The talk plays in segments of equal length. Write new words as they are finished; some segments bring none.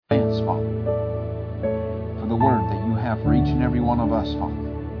Father, for the word that you have for each and every one of us, Father,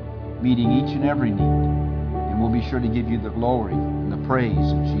 meeting each and every need. And we'll be sure to give you the glory and the praise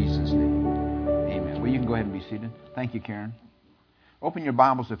in Jesus' name. Amen. Well, you can go ahead and be seated. Thank you, Karen. Open your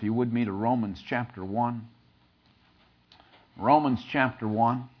Bibles, if you would, me to Romans chapter 1. Romans chapter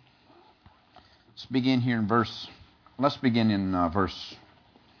 1. Let's begin in verse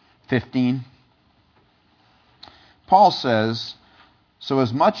 15. Paul says, "So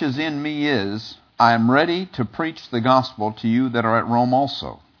as much as in me is, I am ready to preach the gospel to you that are at Rome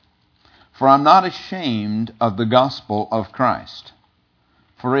also. For I'm not ashamed of the gospel of Christ.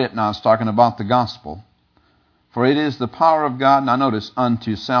 For it," now it's talking about the gospel, "for it is the power of God," now notice,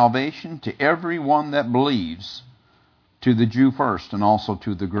 "unto salvation to every one that believes, to the Jew first, and also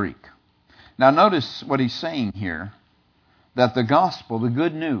to the Greek." Now notice what he's saying here, that the gospel, the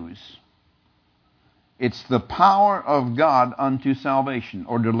good news, it's the power of God unto salvation,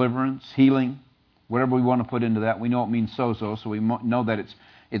 or deliverance, healing, whatever we want to put into that. We know it means sozo, so we know that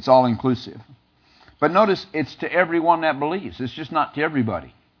it's all inclusive. But notice, it's to everyone that believes. It's just not to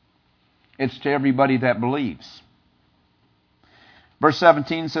everybody. It's to everybody that believes. Verse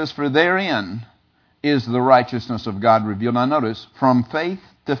 17 says, "For therein is the righteousness of God revealed." Now notice, "From faith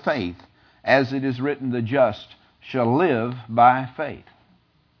to faith, as it is written, the just shall live by faith."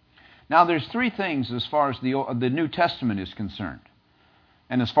 Now there's three things as far as the New Testament is concerned,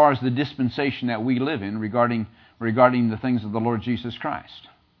 and as far as the dispensation that we live in regarding the things of the Lord Jesus Christ.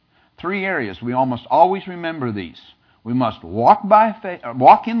 Three areas. We almost always remember these. We must walk by faith,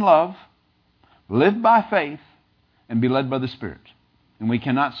 walk in love, live by faith, and be led by the Spirit. And we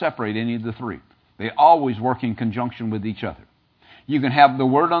cannot separate any of the three. They always work in conjunction with each other. You can have the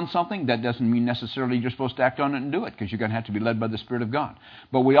word on something. That doesn't mean necessarily you're supposed to act on it and do it, because you're going to have to be led by the Spirit of God.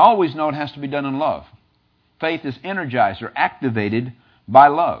 But we always know it has to be done in love. Faith is energized or activated by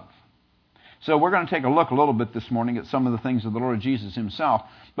love. So we're going to take a look a little bit this morning at some of the things of the Lord Jesus Himself.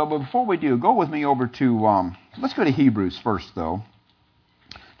 But before we do, go with me over to, let's go to Hebrews first, though.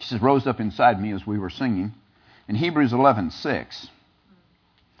 It just rose up inside me as we were singing. In Hebrews 11:6.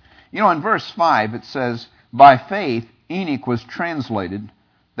 You know, in verse 5 it says, "By faith Enoch was translated,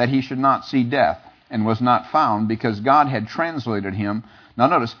 that he should not see death, and was not found, because God had translated him." Now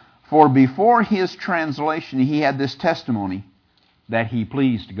notice, "For before his translation he had this testimony, that he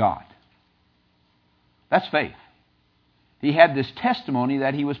pleased God." That's faith. He had this testimony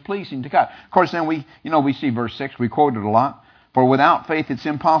that he was pleasing to God. Of course, then we see verse 6, we quote it a lot. "For without faith it's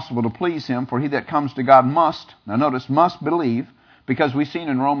impossible to please Him, for he that comes to God must," now notice, must believe, because we've seen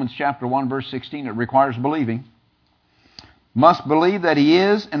in Romans chapter 1, verse 16, it requires believing. "Must believe that He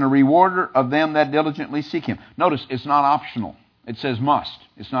is, and a rewarder of them that diligently seek Him." Notice, it's not optional. It says must.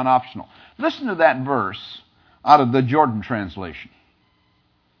 It's not optional. Listen to that verse out of the Jordan translation.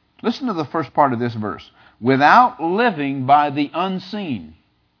 Listen to the first part of this verse. "Without living by the unseen."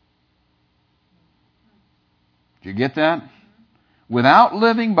 Did you get that? Without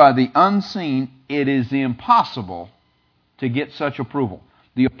living by the unseen, it is impossible to get such approval.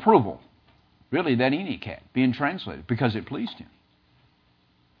 The approval, really, that Enoch had, being translated, because it pleased him.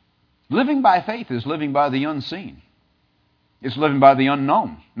 Living by faith is living by the unseen. It's living by the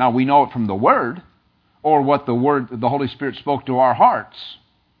unknown. Now, we know it from the Word, or what the Holy Spirit spoke to our hearts.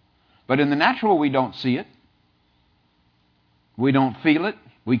 But in the natural, we don't see it. We don't feel it.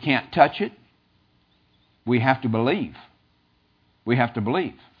 We can't touch it. We have to believe. We have to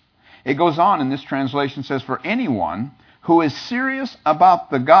believe. It goes on in this translation, says, "For anyone who is serious about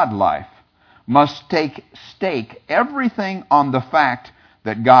the God life must take stake everything on the fact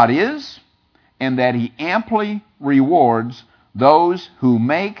that God is, and that He amply rewards those who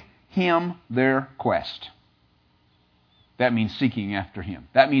make Him their quest." That means seeking after Him.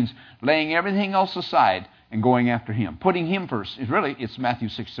 That means laying everything else aside and going after Him. Putting Him first. It's Matthew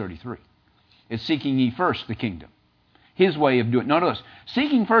 6:33. It's seeking ye first the kingdom. His way of doing it. Notice,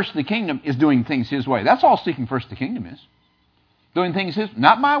 seeking first the kingdom is doing things His way. That's all seeking first the kingdom is. Doing things His,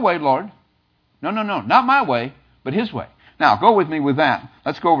 not my way, Lord. No, not my way, but His way. Now, go with me with that.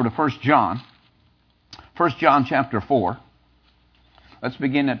 Let's go over to 1 John. 1 John chapter 4. Let's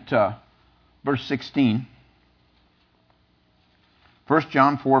begin at verse 16. 1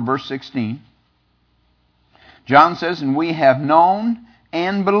 John 4, verse 16. John says, "And we have known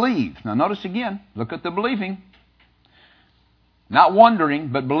and believed." Now notice again, look at the believing. Not wondering,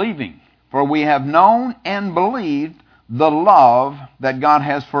 but believing. "For we have known and believed the love that God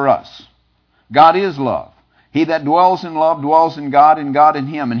has for us." God is love. "He that dwells in love dwells in God, and God in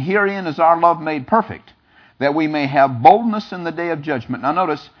him. And herein is our love made perfect, that we may have boldness in the day of judgment." Now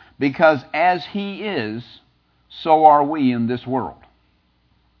notice, "Because as He is, so are we in this world."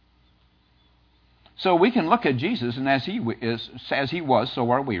 So we can look at Jesus, and as he was,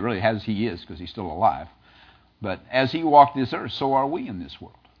 so are we. Really, as he is, because he's still alive. But as he walked this earth, so are we in this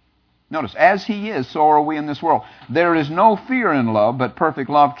world. Notice, as he is, so are we in this world. There is no fear in love, but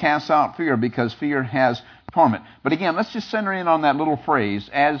perfect love casts out fear, because fear has torment. But again, let's just center in on that little phrase,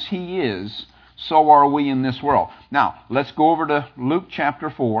 as he is, so are we in this world. Now, let's go over to Luke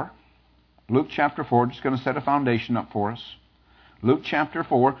chapter 4. Luke chapter 4, just going to set a foundation up for us. Luke chapter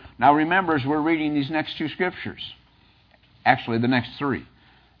 4. Now remember, as we're reading these next two scriptures, actually the next three,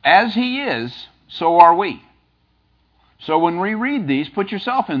 as he is, so are we. So when we read these, put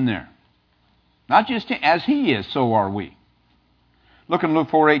yourself in there. Not just as he is, so are we. Look in Luke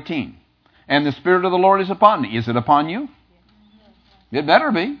 4:18. And the Spirit of the Lord is upon me. Is it upon you? It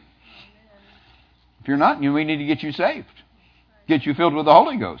better be. If you're not, we need to get you saved. Get you filled with the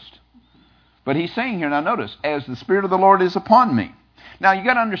Holy Ghost. But he's saying here, now notice, as the Spirit of the Lord is upon me. Now you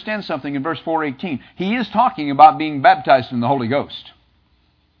got to understand something in verse 4:18. He is talking about being baptized in the Holy Ghost.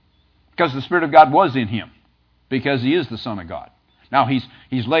 Because the Spirit of God was in him. Because he is the Son of God. Now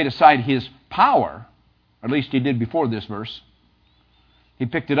he's laid aside his power, or at least he did before this verse. He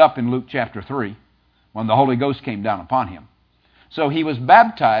picked it up in Luke chapter 3 when the Holy Ghost came down upon him. So he was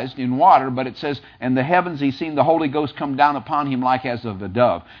baptized in water, but it says, and the heavens he seen the Holy Ghost come down upon him like as of a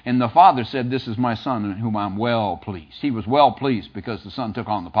dove. And the Father said, this is my Son in whom I'm well pleased. He was well pleased because the Son took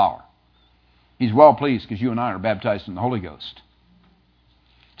on the power. He's well pleased because you and I are baptized in the Holy Ghost.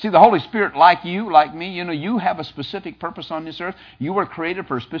 See, the Holy Spirit, like you, like me, you have a specific purpose on this earth. You were created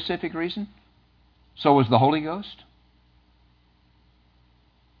for a specific reason. So is the Holy Ghost.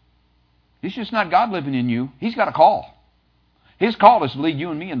 It's just not God living in you. He's got a call. His call is to lead you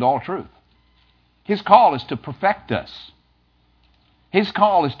and me into all truth. His call is to perfect us. His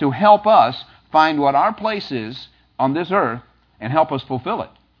call is to help us find what our place is on this earth and help us fulfill it.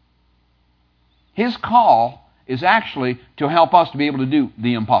 His call is actually to help us to be able to do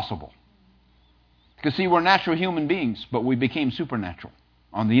the impossible. Because see, we're natural human beings, but we became supernatural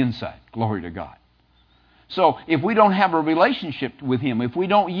on the inside. Glory to God. So if we don't have a relationship with him, if we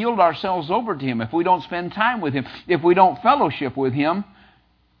don't yield ourselves over to him, if we don't spend time with him, if we don't fellowship with him,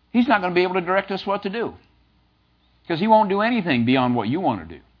 he's not going to be able to direct us what to do. Because he won't do anything beyond what you want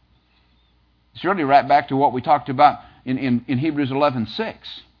to do. It's really right back to what we talked about in Hebrews 11:6.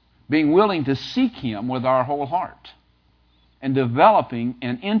 Being willing to seek him with our whole heart. And developing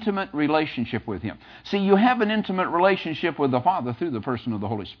an intimate relationship with him. See, you have an intimate relationship with the Father through the person of the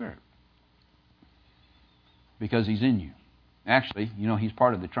Holy Spirit. Because he's in you. Actually, he's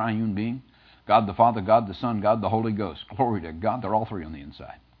part of the triune being. God the Father, God the Son, God the Holy Ghost. Glory to God. They're all three on the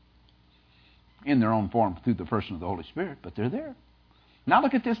inside. In their own form through the person of the Holy Spirit, but they're there. Now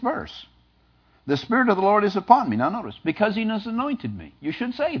look at this verse. The Spirit of the Lord is upon me. Now notice, because he has anointed me. You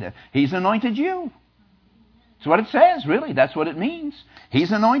should say that. He's anointed you. That's what it says, really. That's what it means.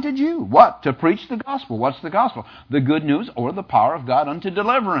 He's anointed you. What? To preach the gospel. What's the gospel? The good news or the power of God unto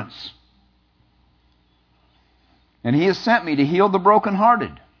deliverance. And he has sent me to heal the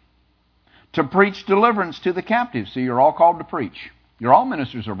brokenhearted, to preach deliverance to the captives. See, you're all called to preach. You're all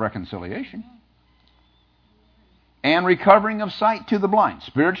ministers of reconciliation. And recovering of sight to the blind.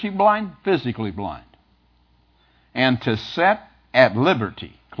 Spiritually blind, physically blind. And to set at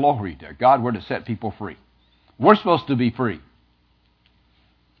liberty. Glory to God, we're to set people free. We're supposed to be free.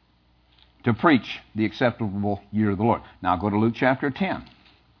 To preach the acceptable year of the Lord. Now go to Luke chapter 10.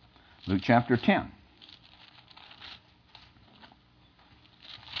 Luke chapter 10.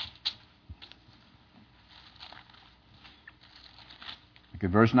 Look at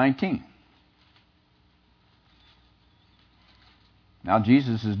verse 19. Now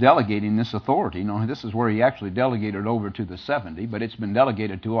Jesus is delegating this authority. Now this is where he actually delegated over to the 70, but it's been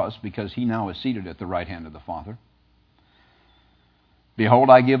delegated to us because he now is seated at the right hand of the Father.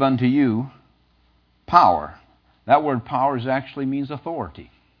 Behold, I give unto you power. That word power actually means authority.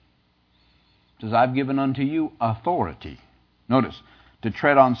 It says, I've given unto you authority. Notice, to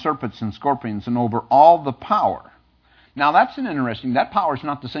tread on serpents and scorpions and over all the power. Now that's an interesting, that power is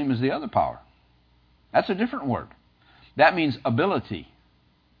not the same as the other power. That's a different word. That means ability.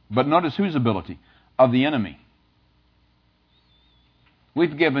 But notice whose ability? Of the enemy.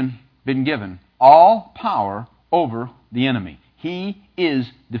 We've been given all power over the enemy. He is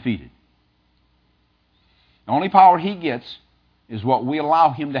defeated. The only power he gets is what we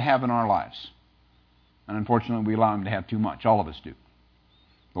allow him to have in our lives. And unfortunately, we allow him to have too much. All of us do.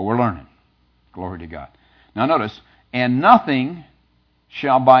 But we're learning. Glory to God. Now notice, and nothing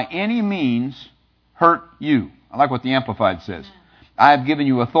shall by any means hurt you. I like what the Amplified says. I have given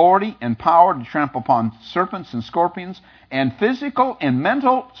you authority and power to trample upon serpents and scorpions, and physical and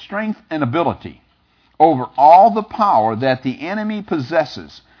mental strength and ability. over all the power that the enemy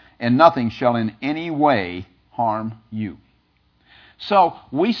possesses, and nothing shall in any way harm you. So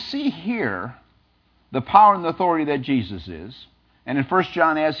we see here the power and the authority that Jesus is. And in 1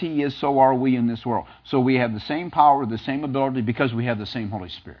 John, as He is, so are we in this world. So we have the same power, the same ability, because we have the same Holy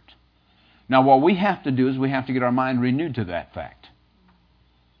Spirit. Now what we have to do is we have to get our mind renewed to that fact.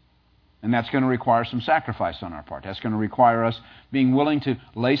 And that's going to require some sacrifice on our part. That's going to require us being willing to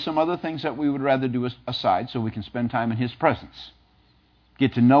lay some other things that we would rather do aside so we can spend time in His presence.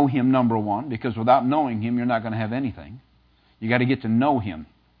 Get to know Him, number one, because without knowing Him, you're not going to have anything. You got to get to know Him.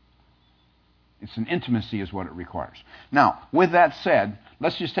 It's an intimacy is what it requires. Now, with that said,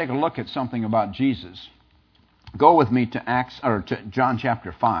 let's just take a look at something about Jesus. Go with me to John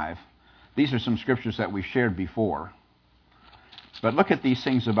chapter 5. These are some scriptures that we've shared before. But look at these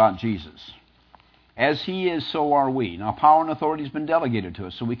things about Jesus. As He is, so are we. Now, power and authority has been delegated to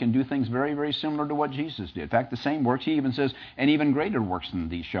us, so we can do things very, very similar to what Jesus did. In fact, the same works, He even says, and even greater works than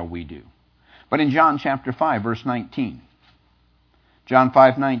these shall we do. But in John chapter 5, verse 19, John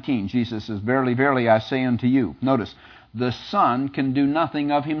 5:19, Jesus says, Verily, verily, I say unto you. Notice, the Son can do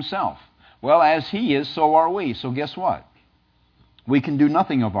nothing of Himself. Well, as He is, so are we. So guess what? We can do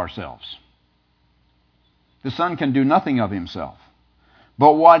nothing of ourselves. The Son can do nothing of Himself.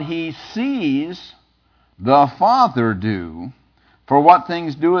 But what He sees the Father do, for what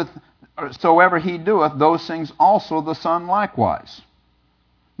things doeth soever He doeth, those things also the Son likewise.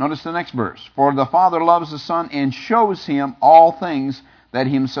 Notice the next verse. For the Father loves the Son and shows Him all things that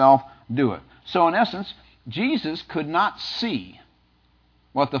Himself doeth. So in essence, Jesus could not see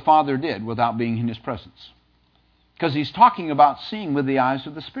what the Father did without being in His presence. Because He's talking about seeing with the eyes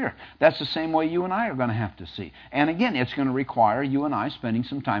of the Spirit. That's the same way you and I are going to have to see. And again, it's going to require you and I spending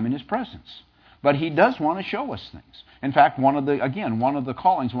some time in His presence. But He does want to show us things. In fact, one of the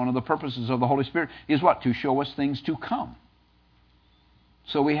callings, one of the purposes of the Holy Spirit is what? To show us things to come.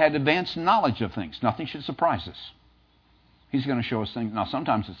 So we had advanced knowledge of things. Nothing should surprise us. He's going to show us things. Now,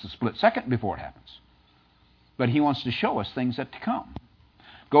 sometimes it's a split second before it happens. But He wants to show us things that to come.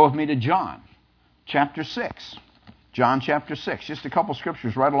 Go with me to John chapter 6. John chapter 6. Just a couple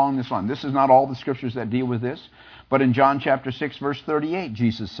scriptures right along this line. This is not all the scriptures that deal with this. But in John chapter 6, verse 38,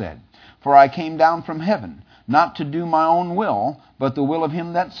 Jesus said, For I came down from heaven, not to do my own will, but the will of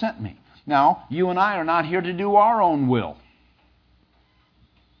Him that sent me. Now, you and I are not here to do our own will.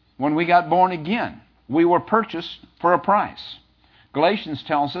 When we got born again, we were purchased for a price. Galatians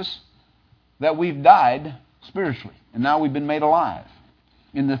tells us that we've died spiritually, and now we've been made alive.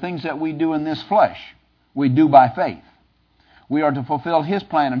 In the things that we do in this flesh, we do by faith. We are to fulfill His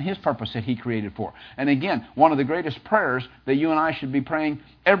plan and His purpose that He created for. And again, one of the greatest prayers that you and I should be praying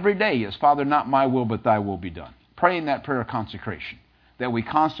every day is, Father, not my will, but Thy will be done. Praying that prayer of consecration, that we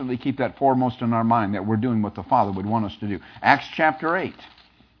constantly keep that foremost in our mind, that we're doing what the Father would want us to do. Acts chapter 8.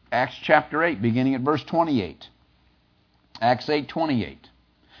 Acts chapter 8, beginning at verse 28. Acts 8:28.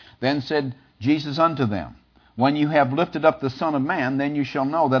 Then said Jesus unto them, When you have lifted up the Son of Man, then you shall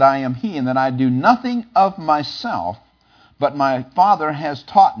know that I am He, and that I do nothing of myself, but my Father has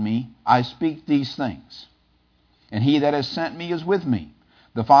taught me. I speak these things. And He that has sent me is with me.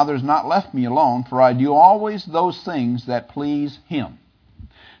 The Father has not left me alone, for I do always those things that please Him.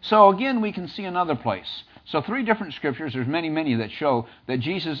 So again, we can see another place. So 3 different scriptures, there's many, many that show that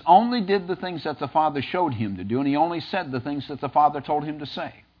Jesus only did the things that the Father showed Him to do, and He only said the things that the Father told Him to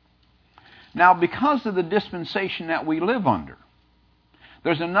say. Now, because of the dispensation that we live under,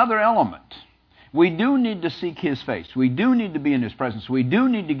 there's another element. We do need to seek His face. We do need to be in His presence. We do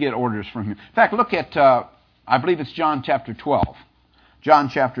need to get orders from Him. In fact, look at, I believe it's John chapter 12. John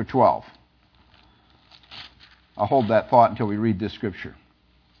chapter 12. I'll hold that thought until we read this scripture.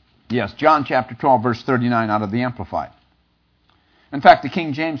 Yes, John chapter 12, verse 39 out of the Amplified. In fact, the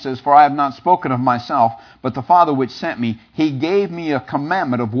King James says, For I have not spoken of myself, but the Father which sent me, He gave me a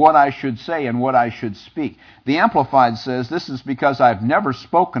commandment of what I should say and what I should speak. The Amplified says, This is because I've never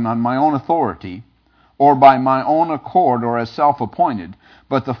spoken on my own authority, or by my own accord, or as self-appointed,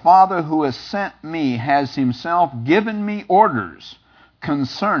 but the Father who has sent me has Himself given me orders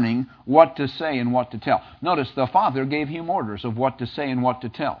concerning what to say and what to tell. Notice, the Father gave Him orders of what to say and what to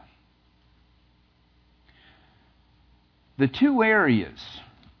tell. The 2 areas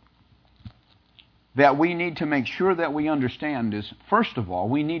that we need to make sure that we understand is, first of all,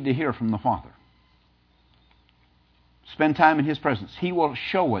 we need to hear from the Father. Spend time in His presence. He will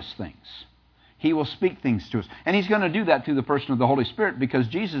show us things. He will speak things to us. And He's going to do that through the person of the Holy Spirit, because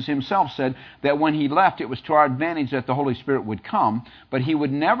Jesus Himself said that when He left, it was to our advantage that the Holy Spirit would come, but He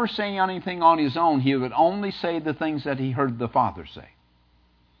would never say anything on His own. He would only say the things that He heard the Father say.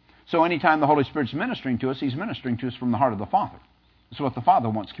 So anytime the Holy Spirit's ministering to us, He's ministering to us from the heart of the Father. That's what the Father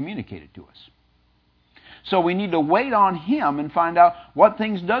wants communicated to us. So we need to wait on Him and find out what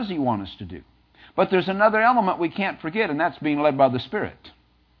things does He want us to do. But there's another element we can't forget, and that's being led by the Spirit.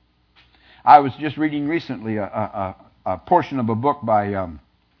 I was just reading recently a portion of a book by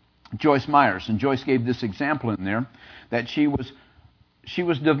Joyce Myers, and Joyce gave this example in there that she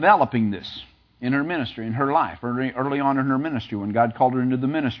was developing this in her ministry, in her life, early on in her ministry, when God called her into the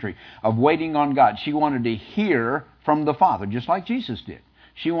ministry of waiting on God. She wanted to hear from the Father, just like Jesus did.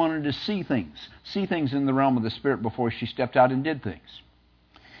 She wanted to see things in the realm of the Spirit before she stepped out and did things.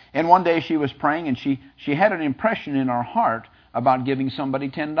 And one day she was praying, and she had an impression in her heart about giving somebody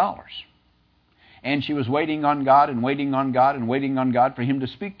 $10. And she was waiting on God and waiting on God and waiting on God for Him to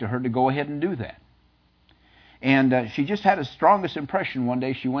speak to her to go ahead and do that. And she just had a strongest impression one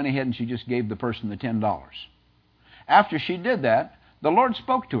day. She went ahead and she just gave the person the $10. After she did that, the Lord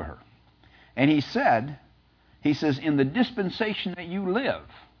spoke to her. And He says, in the dispensation that you live,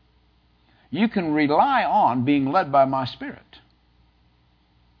 you can rely on being led by my Spirit.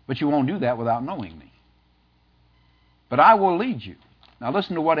 But you won't do that without knowing me. But I will lead you. Now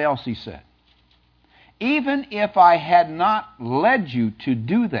listen to what else He said. Even if I had not led you to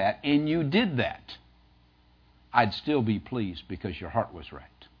do that and you did that, I'd still be pleased because your heart was right.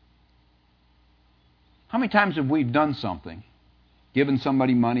 How many times have we done something, given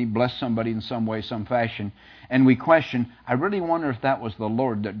somebody money, blessed somebody in some way, some fashion, and we question, I really wonder if that was the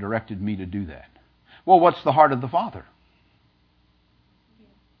Lord that directed me to do that? Well, what's the heart of the Father?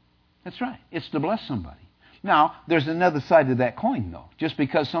 That's right. It's to bless somebody. Now, there's another side to that coin, though. Just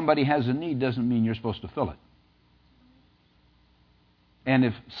because somebody has a need doesn't mean you're supposed to fill it. And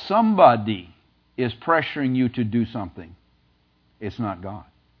if somebody is pressuring you to do something, it's not God.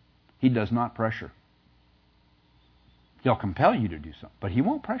 He does not pressure. He'll compel you to do something, but He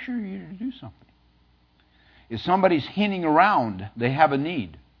won't pressure you to do something. If somebody's hinting around they have a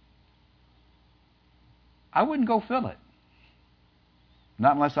need, I wouldn't go fill it.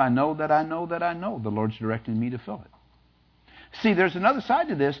 Not unless I know that I know that I know the Lord's directing me to fill it. See, there's another side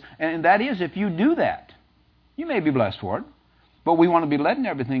to this, and that is if you do that, you may be blessed for it, but we want to be led in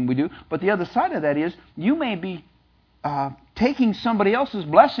everything we do. But the other side of that is you may be taking somebody else's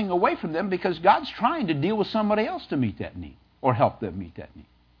blessing away from them because God's trying to deal with somebody else to meet that need or help them meet that need.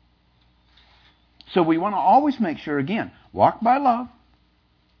 So we want to always make sure, again, walk by love,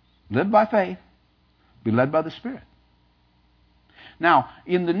 live by faith, be led by the Spirit. Now,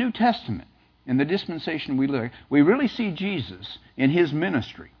 in the New Testament, in the dispensation we live, we really see Jesus in His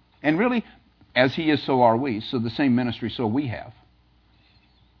ministry. And really, as He is, so are we. So the same ministry, so we have.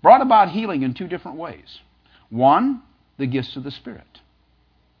 Brought about healing in two different ways. One, the gifts of the Spirit.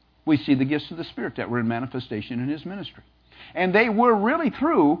 We see the gifts of the Spirit that were in manifestation in His ministry. And they were really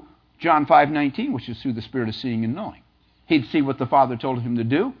through John 5:19, which is through the Spirit of seeing and knowing. He'd see what the Father told Him to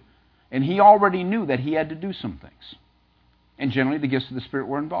do, and He already knew that He had to do some things. And generally the gifts of the Spirit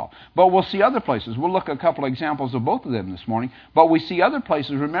were involved. But we'll see other places. We'll look at a couple of examples of both of them this morning. But we see other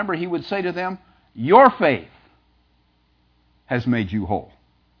places. Remember, He would say to them, your faith has made you whole.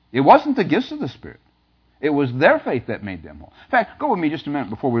 It wasn't the gifts of the Spirit. It was their faith that made them whole. In fact, go with me just a minute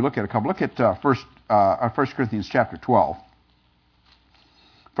before we look at a couple. Look at 1 Corinthians chapter 12.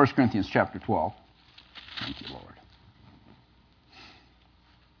 1 Corinthians chapter 12. Thank you, Lord.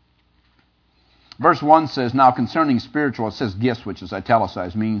 Verse 1 says, now concerning spiritual, it says gifts, which is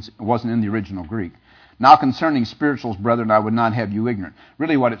italicized, means it wasn't in the original Greek. Now concerning spirituals, brethren, I would not have you ignorant.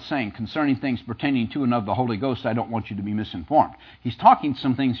 Really what it's saying, concerning things pertaining to and of the Holy Ghost, I don't want you to be misinformed. He's talking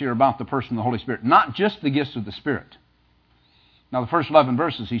some things here about the person of the Holy Spirit, not just the gifts of the Spirit. Now the first 11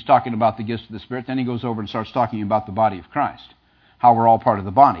 verses, he's talking about the gifts of the Spirit. Then he goes over and starts talking about the body of Christ, how we're all part of the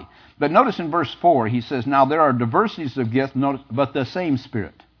body. But notice in verse 4, he says, now there are diversities of gifts, but the same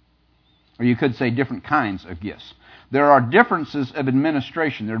Spirit. Or you could say different kinds of gifts. There are differences of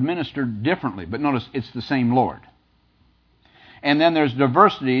administration. They're administered differently, but notice it's the same Lord. And then there's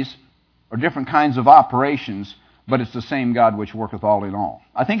diversities or different kinds of operations, but it's the same God which worketh all in all.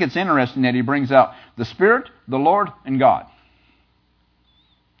 I think it's interesting that he brings out the Spirit, the Lord, and God.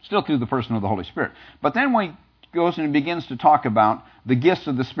 Still through the person of the Holy Spirit. But then when he goes and begins to talk about the gifts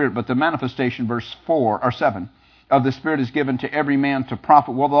of the Spirit, but the manifestation, verse 4 or 7, of the Spirit is given to every man to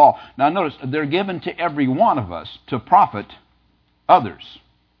profit withal. Now notice, they're given to every one of us to profit others.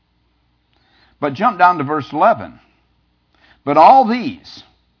 But jump down to verse 11. But all these,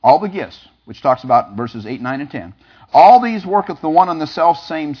 all the gifts, which talks about verses 8, 9, and 10, all these worketh the one and the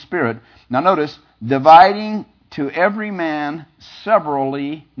self-same Spirit. Now notice, dividing to every man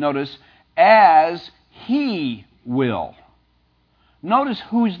severally, notice, as He will. Notice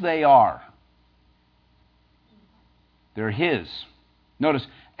whose they are. They're His. Notice,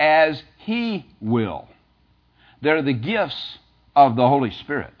 as He will. They're the gifts of the Holy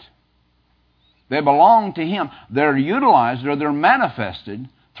Spirit. They belong to Him. They're utilized or they're manifested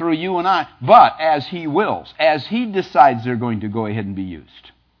through you and I, but as He wills, as He decides they're going to go ahead and be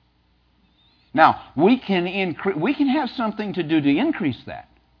used. Now, we can have something to do to increase that.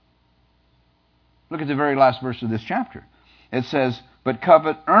 Look at the very last verse of this chapter. It says, "But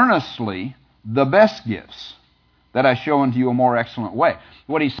covet earnestly the best gifts, that I show unto you a more excellent way."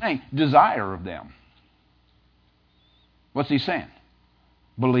 What he's saying, desire of them. What's he saying?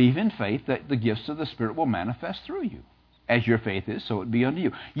 Believe in faith that the gifts of the Spirit will manifest through you. As your faith is, so it be unto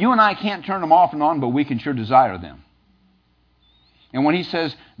you. You and I can't turn them off and on, but we can sure desire them. And when he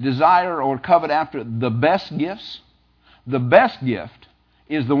says desire or covet after the best gifts, the best gift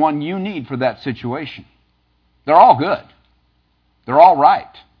is the one you need for that situation. They're all good. They're all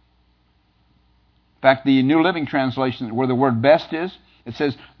right. In fact, the New Living Translation, where the word best is, it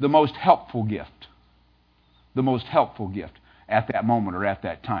says the most helpful gift. The most helpful gift at that moment or at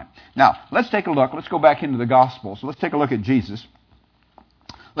that time. Now, let's take a look. Let's go back into the Gospel. So let's take a look at Jesus.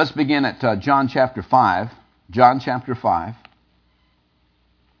 Let's begin at John chapter 5. John chapter 5.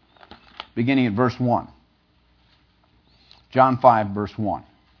 Beginning at verse 1. John 5, verse 1.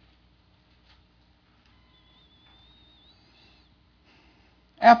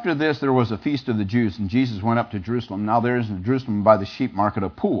 After this, there was a feast of the Jews, and Jesus went up to Jerusalem. Now there is in Jerusalem by the sheep market a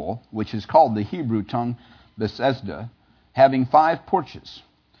pool, which is called the Hebrew tongue Bethesda, having 5 porches.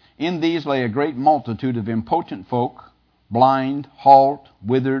 In these lay a great multitude of impotent folk, blind, halt,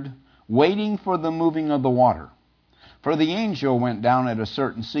 withered, waiting for the moving of the water. For the angel went down at a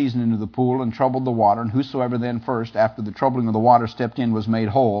certain season into the pool and troubled the water, and whosoever then first, after the troubling of the water, stepped in was made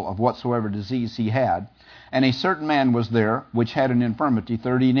whole of whatsoever disease he had. And a certain man was there, which had an infirmity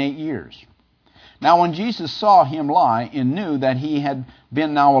 38 years. Now when Jesus saw him lie, and knew that he had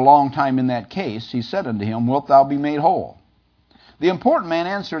been now a long time in that case, he said unto him, Wilt thou be made whole? The important man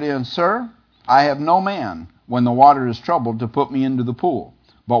answered him, Sir, I have no man, when the water is troubled, to put me into the pool.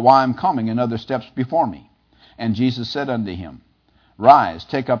 But while I am coming, another steps before me. And Jesus said unto him, Rise,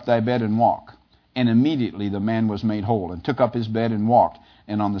 take up thy bed, and walk. And immediately the man was made whole, and took up his bed, and walked.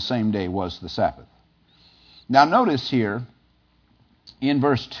 And on the same day was the Sabbath. Now notice here, in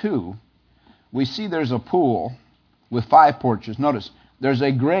verse 2, we see there's a pool with 5 porches. Notice, there's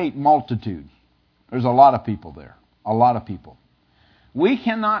a great multitude. There's a lot of people there. A lot of people. We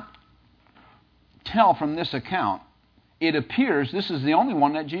cannot tell from this account. It appears this is the only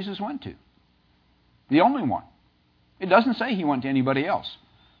one that Jesus went to. The only one. It doesn't say he went to anybody else.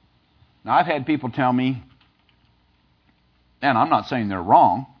 Now, I've had people tell me, and I'm not saying they're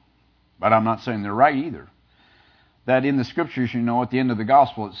wrong, but I'm not saying they're right either, that in the Scriptures, at the end of the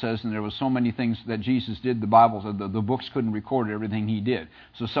Gospel, it says, and there was so many things that Jesus did, the Bible said the books couldn't record everything he did.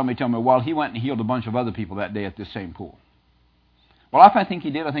 So somebody told me, well, he went and healed a bunch of other people that day at this same pool. Well, if I think he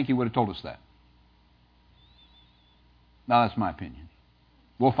did, I think he would have told us that. Now, that's my opinion.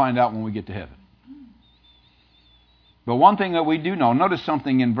 We'll find out when we get to heaven. But one thing that we do know, notice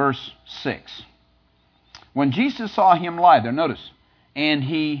something in verse 6. When Jesus saw him lie there, notice, and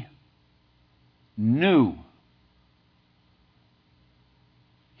he knew.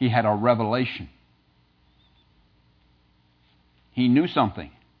 He had a revelation. He knew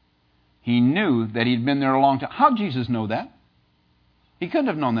something. He knew that he'd been there a long time. How did Jesus know that? He couldn't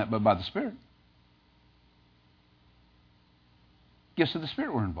have known that but by the Spirit. Gifts of the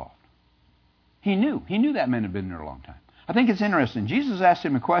Spirit were involved. He knew. He knew that man had been there a long time. I think it's interesting. Jesus asked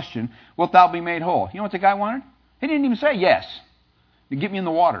him a question, Wilt thou be made whole? You know what the guy wanted? He didn't even say yes. Get me in the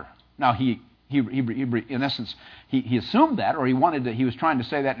water. Now, he in essence, he assumed that, or he was trying to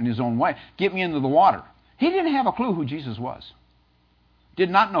say that in his own way. Get me into the water. He didn't have a clue who Jesus was. Did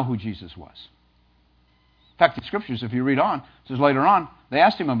not know who Jesus was. In fact, the Scriptures, if you read on, it says later on, they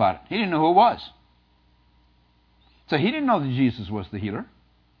asked him about it. He didn't know who it was. So he didn't know that Jesus was the healer.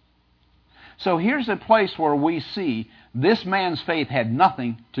 So here's a place where we see this man's faith had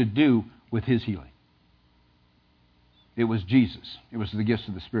nothing to do with his healing. It was Jesus. It was the gifts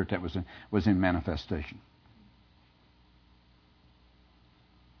of the Spirit that was in manifestation.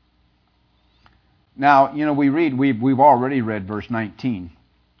 Now, we've already read verse 19.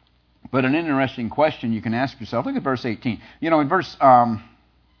 But an interesting question you can ask yourself. Look at verse 18. In verse 9,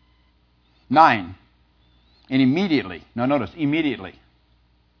 and immediately, now notice, immediately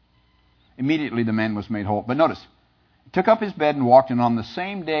the man was made whole. But notice, he took up his bed and walked, and on the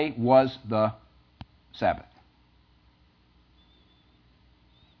same day was the Sabbath.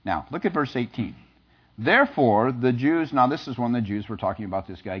 Now, look at verse 18. Therefore, the Jews, now this is when the Jews were talking about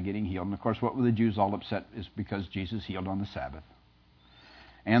this guy getting healed. And of course, what were the Jews all upset is because Jesus healed on the Sabbath.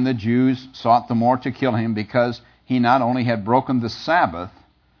 And the Jews sought the more to kill him because he not only had broken the Sabbath,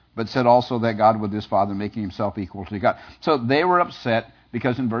 but said also that God was his Father, making himself equal to God. So they were upset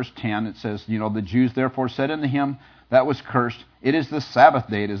because in verse 10 it says, the Jews therefore said unto him that was cursed, it is the Sabbath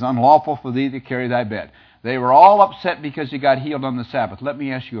day, it is unlawful for thee to carry thy bed. They were all upset because he got healed on the Sabbath. Let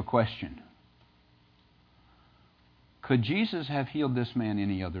me ask you a question. Could Jesus have healed this man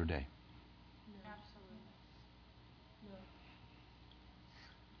any other day?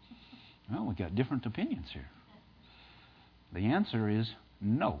 Well, we've got different opinions here. The answer is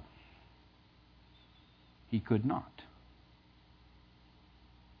no. He could not.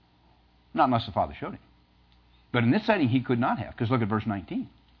 Not unless the Father showed him. But in this setting, he could not have, because look at verse 19.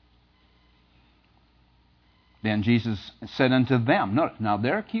 Then Jesus said unto them, notice, now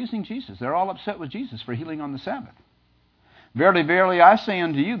they're accusing Jesus. They're all upset with Jesus for healing on the Sabbath. Verily, verily, I say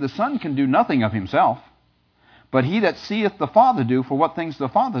unto you, the Son can do nothing of himself, but he that seeth the Father do, for what things the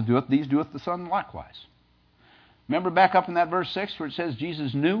Father doeth, these doeth the Son likewise. Remember back up in that verse 6 where it says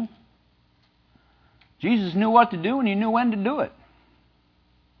Jesus knew? Jesus knew what to do and he knew when to do it.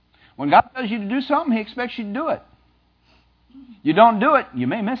 When God tells you to do something, he expects you to do it. You don't do it, you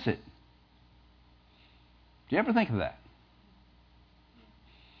may miss it. Do you ever think of that?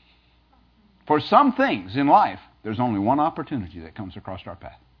 For some things in life, there's only one opportunity that comes across our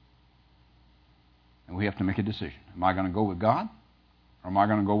path. And we have to make a decision. Am I going to go with God? Or am I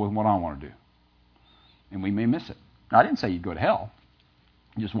going to go with what I want to do? And we may miss it. Now, I didn't say you'd go to hell.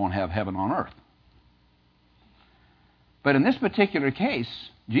 You just won't have heaven on earth. But in this particular case,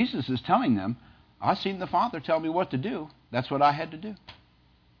 Jesus is telling them, I've seen the Father tell me what to do. That's what I had to do.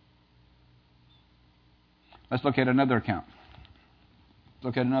 Let's look at another account.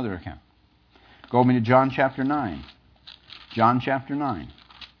 Look at another account. Go with me to John chapter 9. John chapter 9.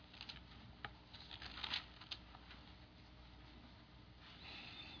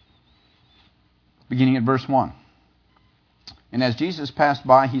 Beginning at verse 1. And as Jesus passed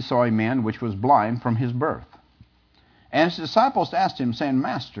by, he saw a man which was blind from his birth. And his disciples asked him, saying,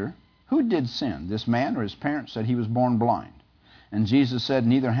 Master, who did sin, this man or his parents, that he was born blind? And Jesus said,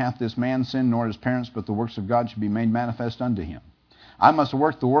 Neither hath this man sinned nor his parents, but the works of God should be made manifest unto him. I must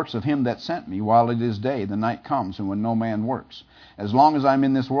work the works of him that sent me while it is day. The night comes, and when no man works. As long as I am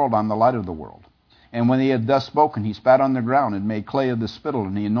in this world, I am the light of the world. And when he had thus spoken, he spat on the ground and made clay of the spittle,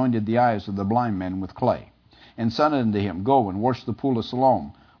 and he anointed the eyes of the blind man with clay. And said unto him, Go and wash the pool of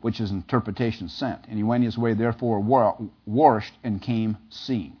Siloam, which is interpretation sent. And he went his way, therefore washed, and came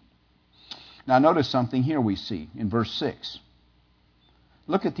seeing. Now notice something here we see in verse 6.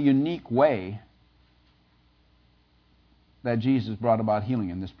 Look at the unique way that Jesus brought about healing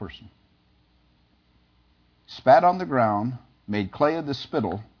in this person. Spat on the ground, made clay of the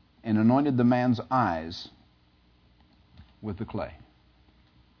spittle, and anointed the man's eyes with the clay.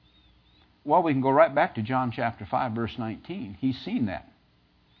 Well, we can go right back to John chapter 5, verse 19. He's seen that.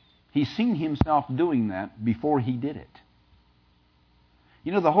 He's seen himself doing that before he did it.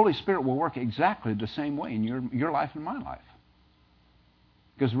 You know, the Holy Spirit will work exactly the same way in your life and my life.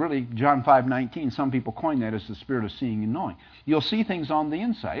 Because really, John 5:19, some people coin that as the spirit of seeing and knowing. You'll see things on the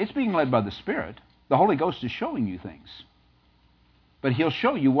inside. It's being led by the Spirit. The Holy Ghost is showing you things. But He'll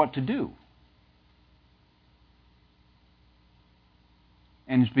show you what to do.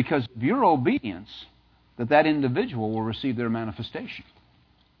 And it's because of your obedience that individual will receive their manifestation.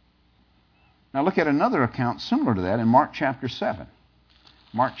 Now look at another account similar to that in Mark chapter 7.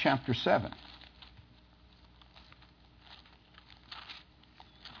 Mark chapter 7.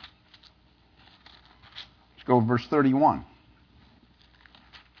 Let's go to verse 31.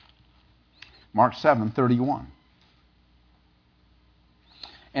 Mark 7:31.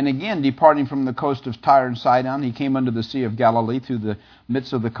 And again, departing from the coast of Tyre and Sidon, he came unto the Sea of Galilee through the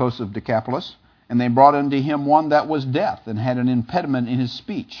midst of the coast of Decapolis. And they brought unto him one that was deaf, and had an impediment in his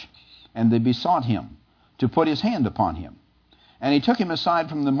speech. And they besought him to put his hand upon him. And he took him aside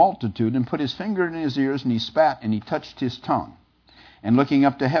from the multitude, and put his finger in his ears, and he spat, and he touched his tongue. And looking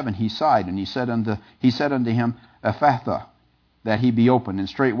up to heaven, he sighed, and he said unto him, Ephphatha, that he be opened. And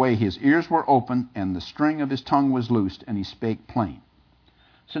straightway his ears were opened, and the string of his tongue was loosed, and he spake plain.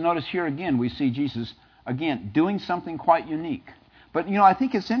 So notice here again, we see Jesus, again, doing something quite unique. But, I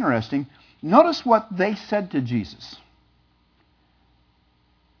think it's interesting. Notice what they said to Jesus.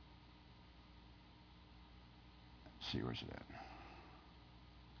 Let's see, where's it at?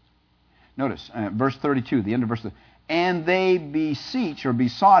 Notice, verse 32, the end of verse 32. And they beseech or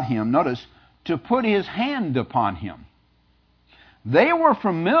besought him, notice, to put his hand upon him. They were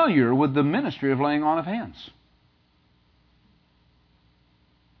familiar with the ministry of laying on of hands.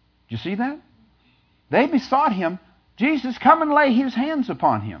 Did you see that? They besought him, Jesus, come and lay his hands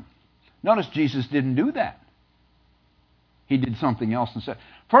upon him. Notice Jesus didn't do that. He did something else instead.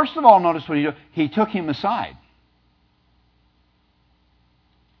 First of all, notice what he did. He took him aside.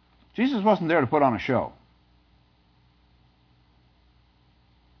 Jesus wasn't there to put on a show.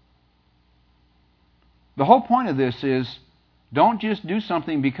 The whole point of this is, don't just do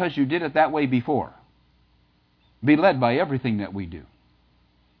something because you did it that way before. Be led by everything that we do.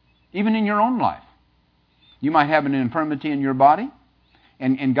 Even in your own life. You might have an infirmity in your body,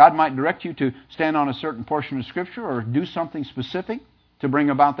 and God might direct you to stand on a certain portion of Scripture or do something specific to bring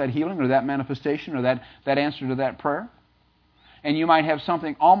about that healing or that manifestation or that answer to that prayer. And you might have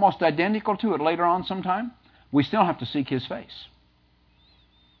something almost identical to it later on sometime. We still have to seek His face.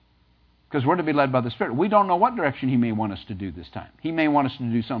 Because we're to be led by the Spirit. We don't know what direction He may want us to do this time. He may want us to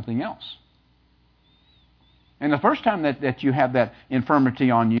do something else. And the first time that you have that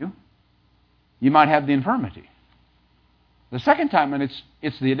infirmity on you, you might have the infirmity. The second time, and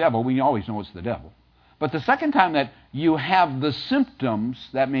it's the devil, we always know it's the devil. But the second time that you have the symptoms,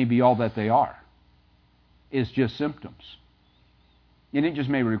 that may be all that they are. It's just symptoms. And it just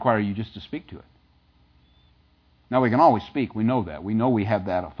may require you just to speak to it. Now, we can always speak. We know that. We know we have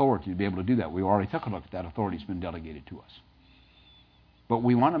that authority to be able to do that. We already took a look at that authority. It's been delegated to us. But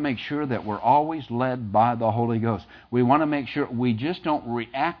we want to make sure that we're always led by the Holy Ghost. We want to make sure we just don't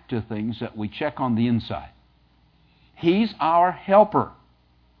react to things, that we check on the inside. He's our helper.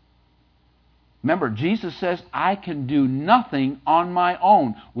 Remember, Jesus says, I can do nothing on my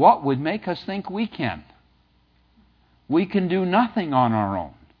own. What would make us think we can? We can do nothing on our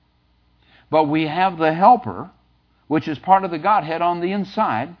own. But we have the helper, which is part of the Godhead on the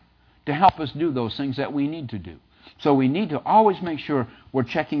inside, to help us do those things that we need to do. So we need to always make sure we're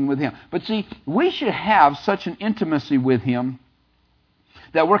checking with Him. But see, we should have such an intimacy with Him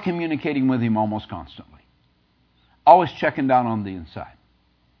that we're communicating with Him almost constantly. Always checking down on the inside.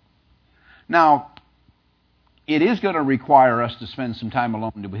 Now, it is going to require us to spend some time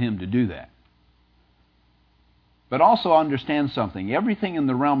alone with Him to do that. But also understand something. Everything in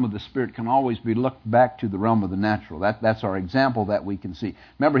the realm of the Spirit can always be looked back to the realm of the natural. That's our example that we can see.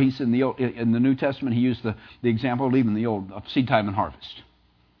 Remember, he said in the New Testament, he used the example of even the old of seed time and harvest.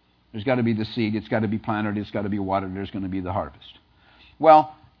 There's got to be the seed. It's got to be planted. It's got to be watered. There's going to be the harvest.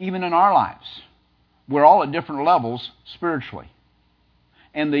 Well, even in our lives, we're all at different levels spiritually.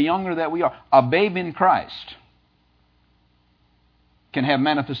 And the younger that we are, a babe in Christ can have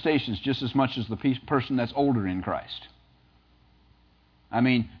manifestations just as much as the person that's older in Christ. I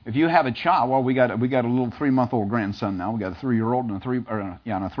mean, if you have a child, well, we got a little 3-month-old grandson now. We got a 3-year-old and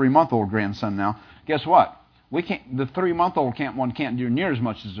a 3-month-old grandson now. Guess what? The 3-month-old can't do near as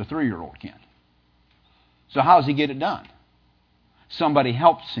much as the 3-year-old can. So how does he get it done? Somebody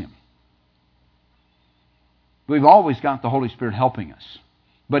helps him. We've always got the Holy Spirit helping us,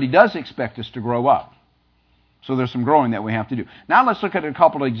 but He does expect us to grow up. So there's some growing that we have to do. Now let's look at a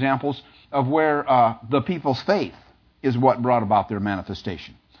couple of examples of where the people's faith is what brought about their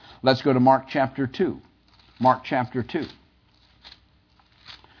manifestation. Let's go to Mark chapter 2. Mark chapter 2.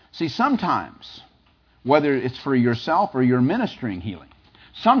 See, sometimes, whether it's for yourself or you're ministering healing,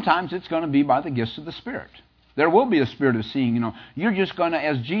 sometimes it's going to be by the gifts of the Spirit. There will be a spirit of seeing. You're just going to,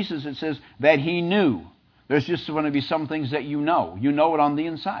 as Jesus, it says, that He knew. There's just going to be some things that you know. You know it on the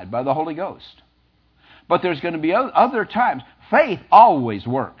inside by the Holy Ghost. But there's going to be other times. Faith always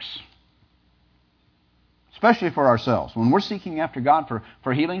works. Especially for ourselves. When we're seeking after God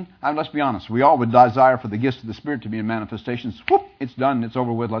for healing, let's be honest, we all would desire for the gifts of the Spirit to be in manifestations. Whoop, it's done, it's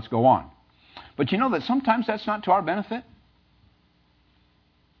over with, let's go on. But you know that sometimes that's not to our benefit?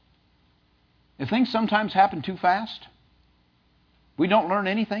 If things sometimes happen too fast, we don't learn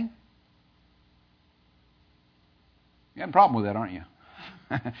anything. You have a problem with that, aren't you?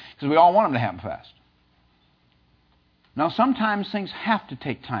 Because we all want them to happen fast. Now, sometimes things have to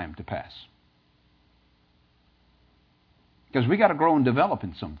take time to pass. Because we got to grow and develop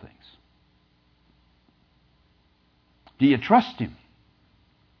in some things. Do you trust Him?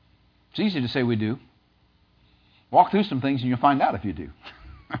 It's easy to say we do. Walk through some things and you'll find out if you do.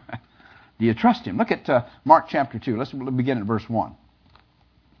 Do you trust Him? Look at Mark chapter 2. Let's begin at verse 1.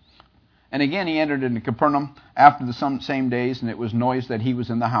 And again he entered into Capernaum after the same days, and it was noised that He was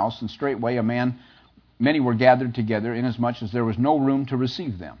in the house, and straightway many were gathered together, inasmuch as there was no room to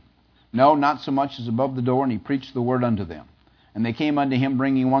receive them. No, not so much as above the door, and He preached the word unto them. And they came unto Him,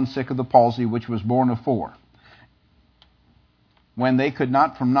 bringing one sick of the palsy, which was borne of 4. When they could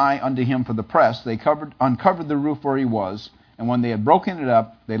not from nigh unto Him for the press, they uncovered the roof where He was, And when they had broken it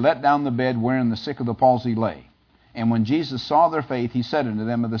up, they let down the bed wherein the sick of the palsy lay. And when Jesus saw their faith, he said unto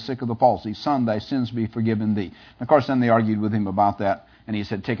them of the sick of the palsy, Son, thy sins be forgiven thee. And of course, then they argued with him about that. And he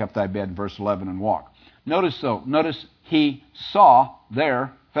said, Take up thy bed, verse 11, and walk. Notice he saw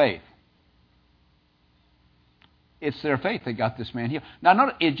their faith. It's their faith that got this man healed. Now,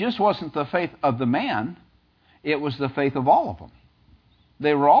 notice, it just wasn't the faith of the man. It was the faith of all of them.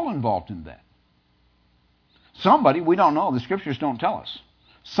 They were all involved in that. Somebody, we don't know, the Scriptures don't tell us.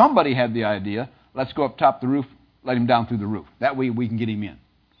 Somebody had the idea, let's go up top the roof, let him down through the roof. That way we can get him in.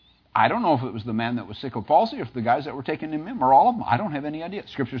 I don't know if it was the man that was sick of palsy or if the guys that were taking him in, or all of them. I don't have any idea.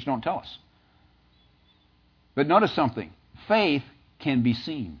 Scriptures don't tell us. But notice something. Faith can be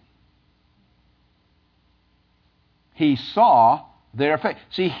seen. He saw their faith.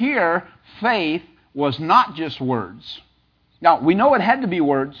 See, here, faith was not just words. Now, we know it had to be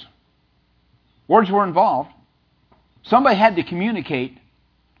words. Words were involved. Somebody had to communicate.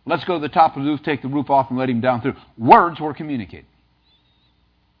 Let's go to the top of the roof, take the roof off, and let him down through. Words were communicated.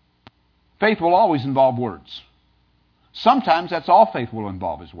 Faith will always involve words. Sometimes that's all faith will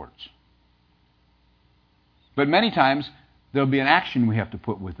involve is words. But many times there'll be an action we have to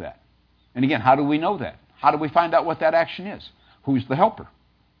put with that. And again, how do we know that? How do we find out what that action is? Who's the helper?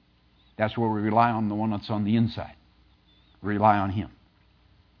 That's where we rely on the one that's on the inside. Rely on him.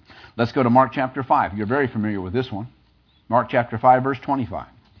 Let's go to Mark chapter 5. You're very familiar with this one. Mark chapter 5, verse 25.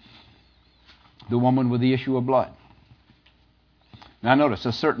 The woman with the issue of blood. Now notice,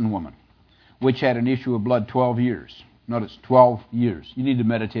 a certain woman, which had an issue of blood 12 years. Notice, 12 years. You need to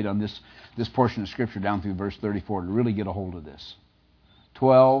meditate on this portion of Scripture down through verse 34 to really get a hold of this.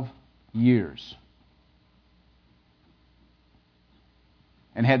 12 years.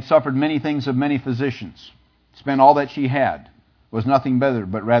 And had suffered many things of many physicians. Spent all that she had. Was nothing better,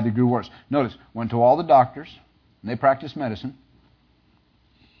 but rather grew worse. Notice, went to all the doctors, and they practiced medicine.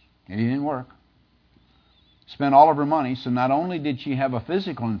 And it didn't work. Spent all of her money, so not only did she have a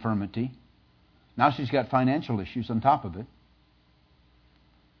physical infirmity, now she's got financial issues on top of it.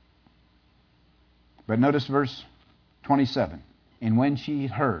 But notice verse 27. And when she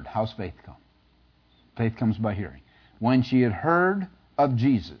had heard, how's faith come? Faith comes by hearing. When she had heard of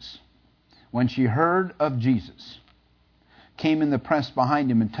Jesus, came in the press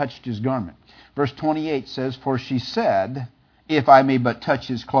behind him and touched his garment. Verse 28 says, For she said, If I may but touch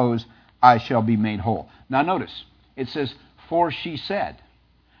his clothes, I shall be made whole. Now notice, it says, For she said.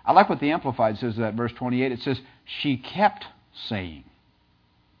 I like what the Amplified says that verse 28. It says, she kept saying,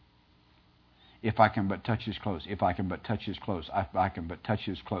 If I can but touch his clothes, if I can but touch his clothes, if I can but touch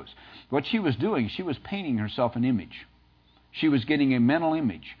his clothes. What she was doing, she was painting herself an image. She was getting a mental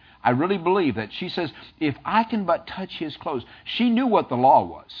image. I really believe that she says, if I can but touch his clothes. She knew what the law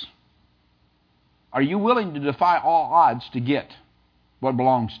was. Are you willing to defy all odds to get what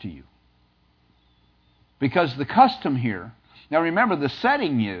belongs to you? Because the custom here, now remember the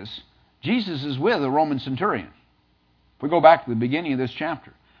setting is, Jesus is with a Roman centurion. If we go back to the beginning of this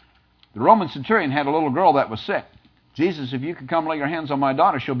chapter, the Roman centurion had a little girl that was sick. Jesus, if you could come lay your hands on my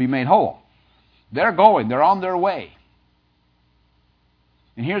daughter, she'll be made whole. They're going, they're on their way.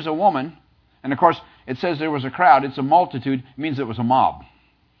 And here's a woman, and of course, it says there was a crowd. It's a multitude. It means it was a mob.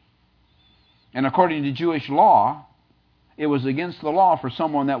 And according to Jewish law, it was against the law for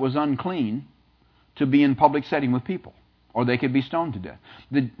someone that was unclean to be in public setting with people, or they could be stoned to death.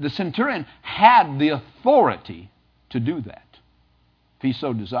 The centurion had the authority to do that, if he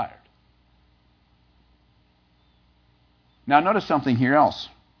so desired. Now notice something here else.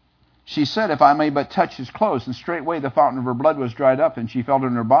 She said, if I may but touch his clothes, and straightway the fountain of her blood was dried up, and she felt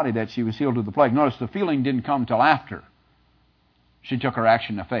in her body that she was healed of the plague. Notice the feeling didn't come till after she took her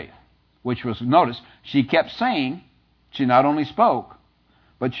action of faith, which was, notice, she kept saying, she not only spoke,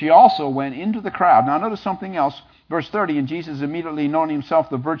 but she also went into the crowd. Now notice something else. Verse 30, and Jesus immediately knowing himself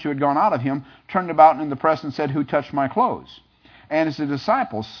the virtue had gone out of him, turned about in the press and said, Who touched my clothes? And as the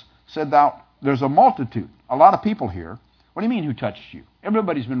disciples said, there's a multitude, a lot of people here. What do you mean, who touched you?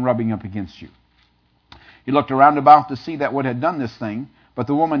 Everybody's been rubbing up against you. He looked around about to see that what had done this thing, but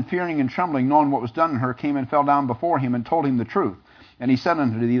the woman, fearing and trembling, knowing what was done in her, came and fell down before him and told him the truth. And he said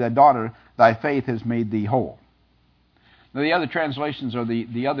unto thee, thy daughter, thy faith has made thee whole. Now the other translations or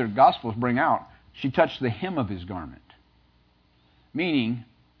the other Gospels bring out, she touched the hem of his garment. Meaning,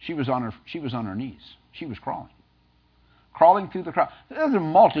 she was on her knees. She was crawling through the crowd. There's a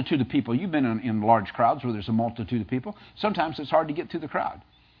multitude of people. You've been in large crowds where there's a multitude of people. Sometimes it's hard to get through the crowd.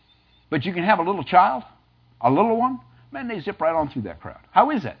 But you can have a little child, a little one, man, they zip right on through that crowd.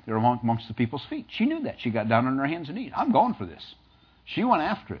 How is that? They're amongst the people's feet. She knew that. She got down on her hands and knees. I'm going for this. She went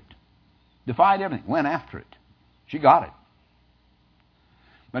after it. Defied everything. Went after it. She got it.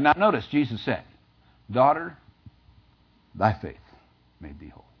 But now notice, Jesus said, daughter, thy faith made thee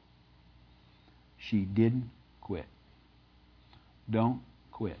whole. She didn't quit. Don't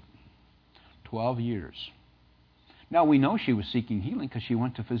quit. 12 years. Now we know she was seeking healing because she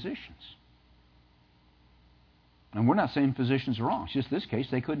went to physicians. And we're not saying physicians are wrong. It's just this case,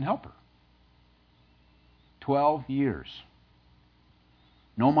 they couldn't help her. 12 years.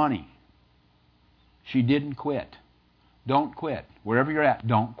 No money. She didn't quit. Don't quit. Wherever you're at,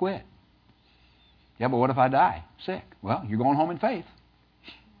 don't quit. Yeah, but what if I die sick? Well, you're going home in faith.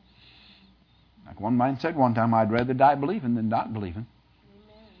 Like one man said one time, I'd rather die believing than not believing.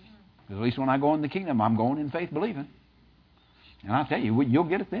 Because at least when I go in the kingdom, I'm going in faith believing. And I'll tell you, you'll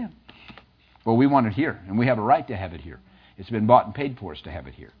get it then. But we want it here, and we have a right to have it here. It's been bought and paid for us to have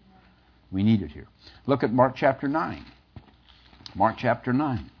it here. We need it here. Look at Mark chapter 9. Mark chapter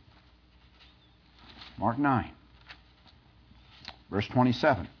 9. Mark 9. Verse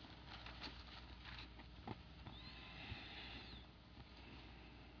 27.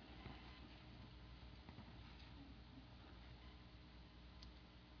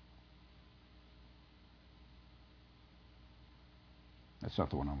 That's not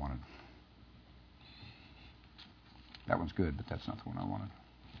the one I wanted. That one's good, but that's not the one I wanted.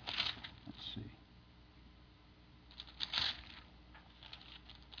 Let's see.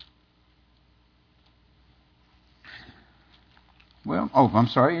 Well, I'm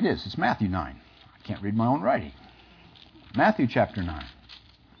sorry, it is. It's Matthew 9. I can't read my own writing. Matthew chapter 9.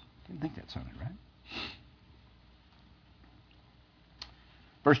 Didn't think that sounded right.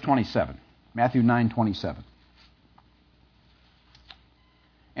 Verse 27. Matthew 9:27.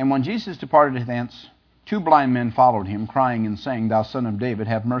 And when Jesus departed thence, 2 blind men followed him, crying and saying, Thou Son of David,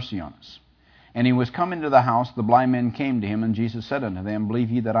 have mercy on us. And he was come into the house. The blind men came to him, and Jesus said unto them, Believe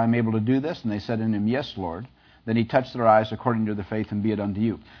ye that I am able to do this? And they said unto him, Yes, Lord. Then he touched their eyes according to their faith, and be it unto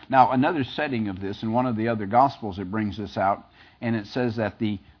you. Now, another setting of this, in one of the other Gospels, it brings this out, and it says that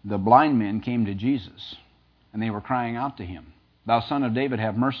the blind men came to Jesus, and they were crying out to him, Thou Son of David,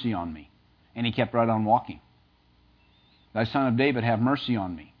 have mercy on me. And he kept right on walking. Thy Son of David, have mercy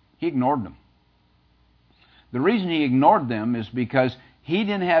on me. He ignored them. The reason he ignored them is because he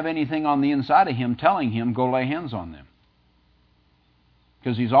didn't have anything on the inside of him telling him, go lay hands on them.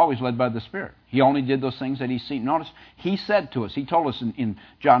 Because he's always led by the Spirit. He only did those things that he's seen. Notice, he said to us, he told us in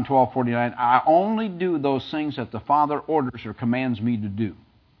John 12:49, I only do those things that the Father orders or commands me to do.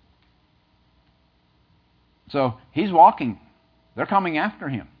 So he's walking. They're coming after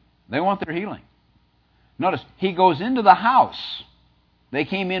him. They want their healing. Notice, he goes into the house. They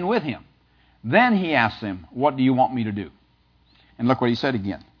came in with him. Then he asks them, what do you want me to do? And look what he said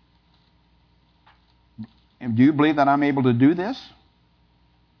again. Do you believe that I'm able to do this?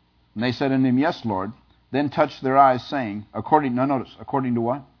 And they said unto him, Yes, Lord. Then touched their eyes, saying, according to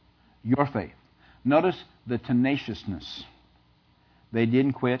what? Your faith. Notice the tenaciousness. They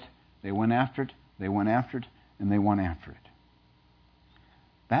didn't quit. They went after it. They went after it. And they went after it.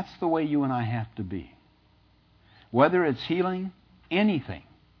 That's the way you and I have to be. Whether it's healing, anything.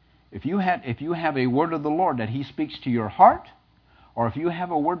 If you have a word of the Lord that He speaks to your heart, or if you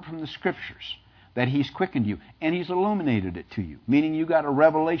have a word from the Scriptures that He's quickened you and He's illuminated it to you, meaning you got a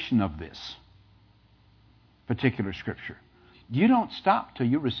revelation of this particular Scripture, you don't stop till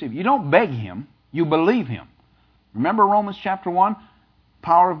you receive it. You don't beg Him, you believe Him. Remember Romans chapter 1?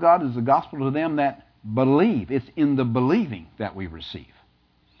 Power of God is the gospel to them that believe. It's in the believing that we receive.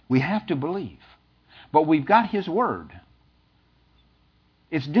 We have to believe. But we've got His Word.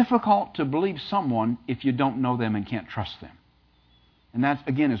 It's difficult to believe someone if you don't know them and can't trust them. And that,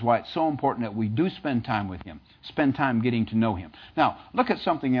 again, is why it's so important that we do spend time with Him. Spend time getting to know Him. Now, look at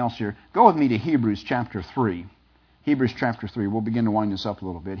something else here. Go with me to Hebrews chapter 3. Hebrews chapter 3. We'll begin to wind this up a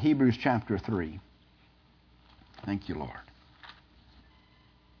little bit. Hebrews chapter 3. Thank you, Lord.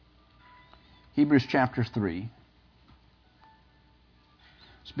 Hebrews chapter 3.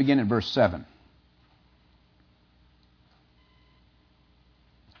 Let's begin at verse 7.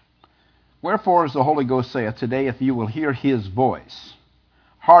 Wherefore, as the Holy Ghost saith, today if you will hear His voice,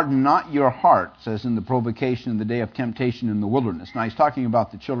 harden not your hearts, as in the provocation in the day of temptation in the wilderness. Now he's talking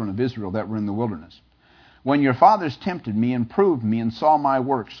about the children of Israel that were in the wilderness. When your fathers tempted me and proved me and saw my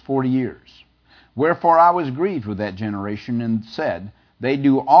works 40 years. Wherefore I was grieved with that generation and said, they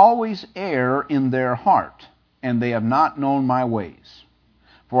do always err in their heart, and they have not known my ways.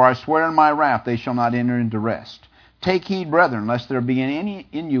 For I swear in my wrath they shall not enter into rest. Take heed, brethren, lest there be any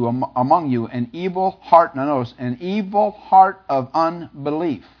in you among you an evil heart. Now notice, an evil heart of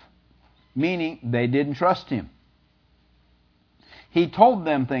unbelief. Meaning they didn't trust Him. He told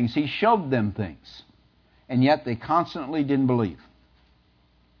them things. He showed them things. And yet they constantly didn't believe.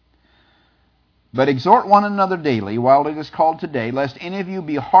 But exhort one another daily, while it is called today, lest any of you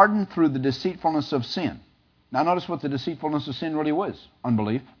be hardened through the deceitfulness of sin. Now notice what the deceitfulness of sin really was.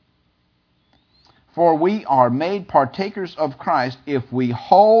 Unbelief. For we are made partakers of Christ if we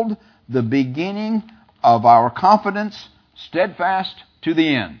hold the beginning of our confidence steadfast to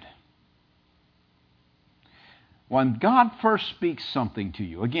the end. When God first speaks something to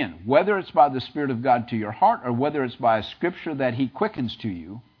you, again, whether it's by the Spirit of God to your heart or whether it's by a scripture that He quickens to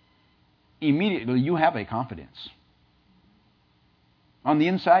you, immediately you have a confidence. On the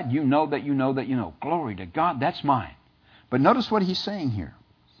inside, you know that you know that you know. Glory to God, that's mine. But notice what He's saying here.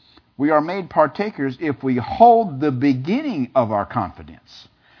 We are made partakers if we hold the beginning of our confidence.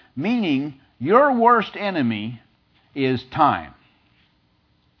 Meaning, your worst enemy is time.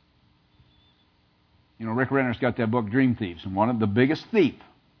 You know, Rick Renner's got that book, Dream Thieves, and one of the biggest thief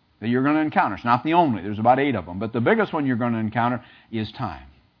that you're going to encounter, it's not the only, there's about 8 of them, but the biggest one you're going to encounter is time.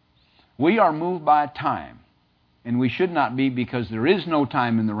 We are moved by time, and we should not be, because there is no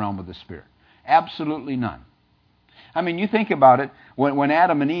time in the realm of the Spirit. Absolutely none. I mean, you think about it, when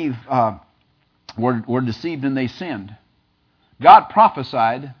Adam and Eve were deceived and they sinned, God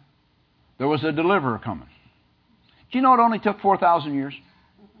prophesied there was a deliverer coming. Do you know it only took 4,000 years?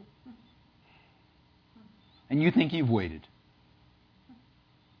 And you think you've waited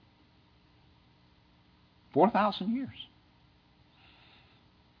 4,000 years.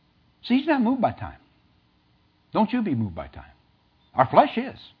 See, He's not moved by time. Don't you be moved by time. Our flesh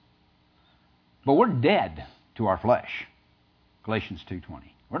is. But we're dead to our flesh. Galatians 2:20.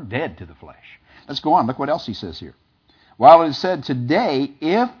 We're dead to the flesh. Let's go on. Look what else he says here. While it is said today,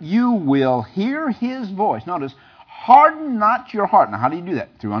 if you will hear His voice. Notice, harden not your heart. Now, how do you do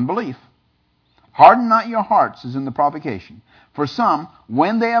that? Through unbelief. Harden not your hearts is in the provocation. For some,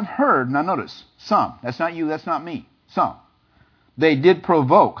 when they have heard, now notice, some, that's not you, that's not me, some, they did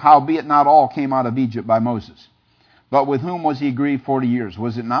provoke, howbeit not all came out of Egypt by Moses. But with whom was He grieved 40 years?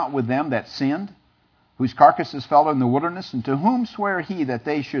 Was it not with them that sinned, whose carcasses fell in the wilderness? And to whom sware He that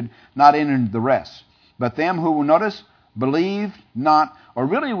they should not enter into the rest? But them who, notice, believed not, or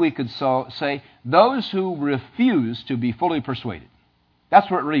really we could say, those who refuse to be fully persuaded.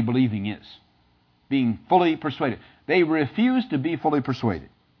 That's what really believing is. Being fully persuaded. They refused to be fully persuaded.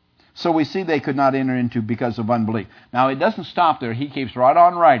 So we see they could not enter into because of unbelief. Now it doesn't stop there. He keeps right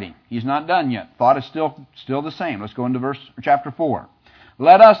on writing. He's not done yet. Thought is still the same. Let's go into chapter 4.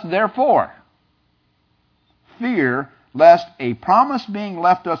 Let us therefore fear lest a promise being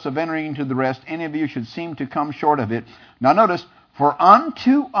left us of entering into the rest, any of you should seem to come short of it. Now notice, for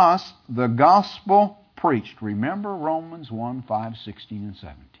unto us the gospel preached. Remember Romans 1, 5, 16, and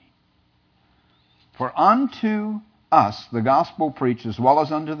 17. For unto us the gospel preached as well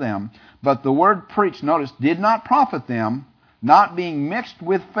as unto them, but the word preached, notice, did not profit them, not being mixed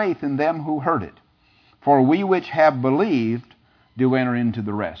with faith in them who heard it. For we which have believed do enter into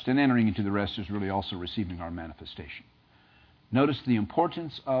the rest. And entering into the rest is really also receiving our manifestation. Notice the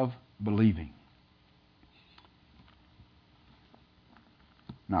importance of believing.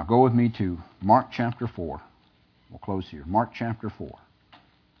 Now go with me to Mark chapter 4. We'll close here. Mark chapter 4.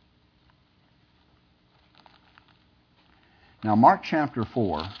 Now, Mark chapter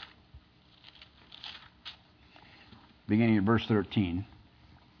 4, beginning at verse 13,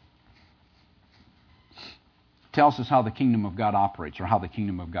 tells us how the kingdom of God operates, or how the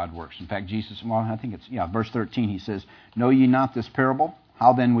kingdom of God works. In fact, Jesus, verse 13, He says, know ye not this parable?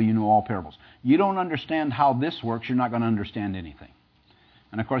 How then will you know all parables? You don't understand how this works, you're not going to understand anything.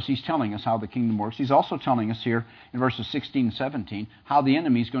 And of course, He's telling us how the kingdom works. He's also telling us here in verses 16 and 17 how the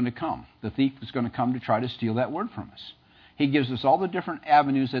enemy is going to come. The thief is going to come to try to steal that word from us. He gives us all the different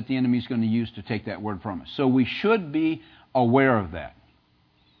avenues that the enemy is going to use to take that word from us. So we should be aware of that.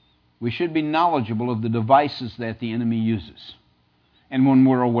 We should be knowledgeable of the devices that the enemy uses. And when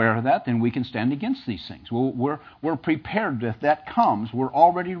we're aware of that, then we can stand against these things. We're prepared. If that comes, we're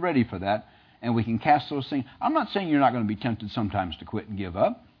already ready for that, and we can cast those things. I'm not saying you're not going to be tempted sometimes to quit and give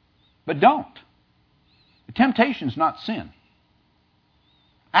up, but don't. The temptation is not sin.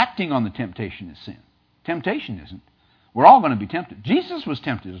 Acting on the temptation is sin. Temptation isn't. We're all going to be tempted. Jesus was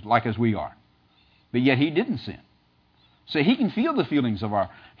tempted like as we are, but yet He didn't sin. So He can feel the feelings of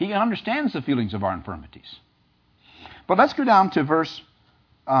He understands the feelings of our infirmities. But let's go down to verse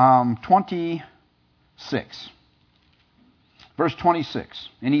 26. Verse 26.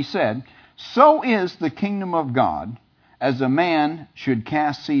 And He said, so is the kingdom of God, as a man should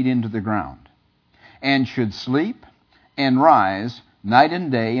cast seed into the ground, and should sleep and rise night and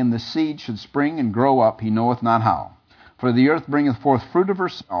day, and the seed should spring and grow up, he knoweth not how. For the earth bringeth forth fruit of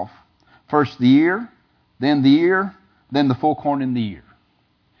herself, first the ear, then the full corn in the ear.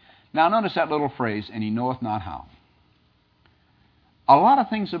 Now notice that little phrase, and he knoweth not how. A lot of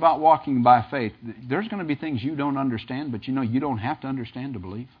things about walking by faith, there's going to be things you don't understand, but you don't have to understand to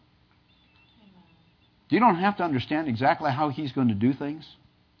believe. You don't have to understand exactly how He's going to do things.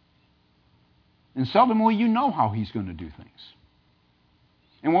 And seldom will you know how He's going to do things.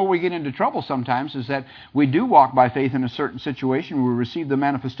 And where we get into trouble sometimes is that we do walk by faith in a certain situation, we receive the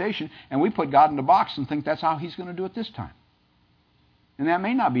manifestation, and we put God in a box and think that's how He's going to do it this time. And that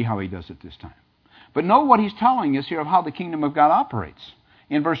may not be how He does it this time. But know what He's telling us here of how the kingdom of God operates.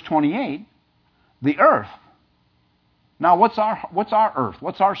 In verse 28, the earth. Now what's our earth?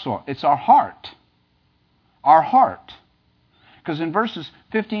 What's our soil? It's our heart. Our heart. Because in verses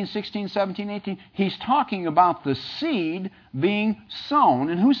 15, 16, 17, 18, he's talking about the seed being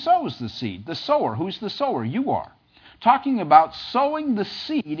sown. And who sows the seed? The sower. Who's the sower? You are. Talking about sowing the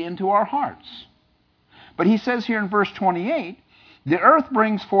seed into our hearts. But he says here in verse 28, the earth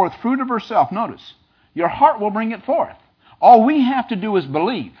brings forth fruit of herself. Notice, your heart will bring it forth. All we have to do is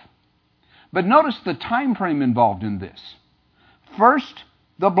believe. But notice the time frame involved in this. First,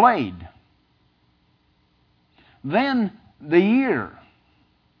 the blade. Then the ear.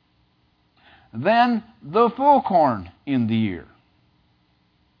 Then the full corn in the ear.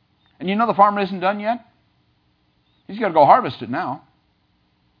 And you know the farmer isn't done yet? He's got to go harvest it now.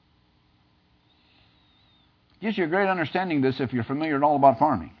 Gives you a great understanding of this if you're familiar at all about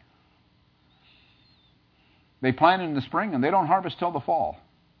farming. They plant in the spring and they don't harvest till the fall.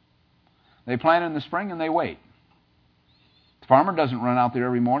 They plant in the spring and they wait. The farmer doesn't run out there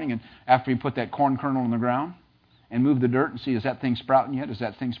every morning and after he put that corn kernel in the ground and move the dirt and see, is that thing sprouting yet? Is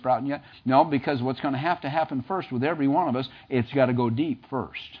that thing sprouting yet? No, because what's going to happen first with every one of us, it's got to go deep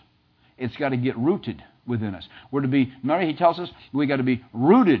first. It's got to get rooted within us. We're to be, remember he tells us, we got to be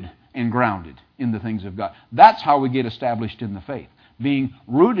rooted and grounded in the things of God. That's how we get established in the faith. Being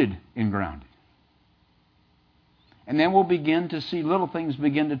rooted and grounded. And then we'll begin to see little things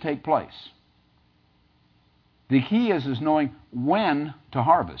begin to take place. The key is knowing when to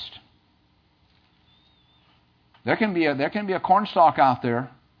harvest. There can be a corn stalk out there,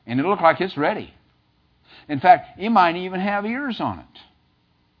 and it'll look like it's ready. In fact, it might even have ears on it.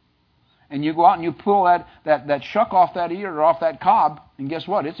 And you go out and you pull that shuck off that ear or off that cob, and guess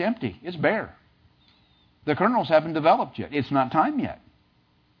what? It's empty. It's bare. The kernels haven't developed yet. It's not time yet.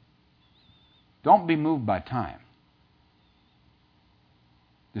 Don't be moved by time.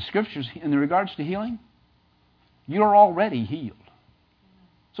 The Scriptures, in regards to healing, you're already healed.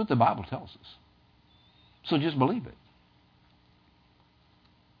 That's what the Bible tells us. So just believe it.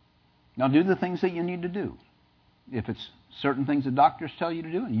 Now do the things that you need to do. If it's certain things the doctors tell you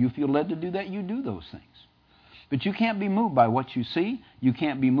to do and you feel led to do that, you do those things. But you can't be moved by what you see. You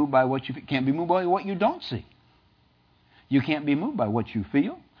can't be moved by what you don't see. You can't be moved by what you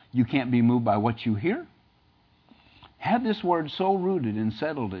feel. You can't be moved by what you hear. Have this word so rooted and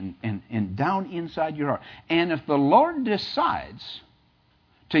settled and down inside your heart. And if the Lord decides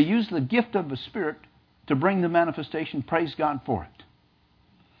to use the gift of the Spirit to bring the manifestation, praise God for it.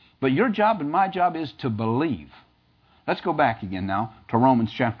 But your job and my job is to believe. Let's go back again now to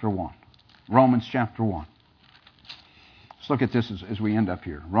Romans chapter 1. Romans chapter 1. Let's look at this as we end up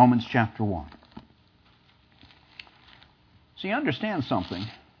here. Romans chapter 1. So you understand something.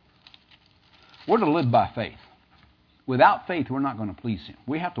 We're to live by faith. Without faith, we're not going to please Him.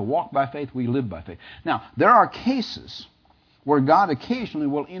 We have to walk by faith. We live by faith. Now, there are cases where God occasionally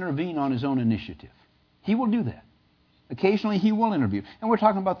will intervene on His own initiative. He will do that. Occasionally He will intervene. And we're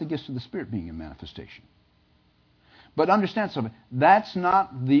talking about the gifts of the Spirit being a manifestation. But understand something. That's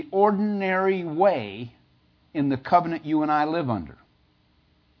not the ordinary way in the covenant you and I live under.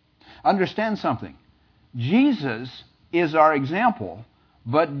 Understand something. Jesus is our example,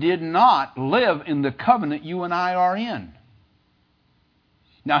 but did not live in the covenant you and I are in.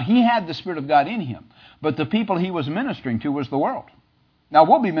 Now, He had the Spirit of God in Him, but the people He was ministering to was the world. Now,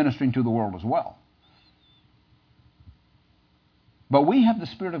 we'll be ministering to the world as well. But we have the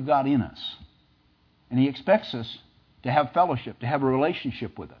Spirit of God in us, and He expects us to have fellowship, to have a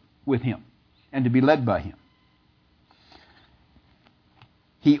relationship with Him, and to be led by Him.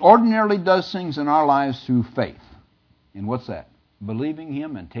 He ordinarily does things in our lives through faith. And what's that? Believing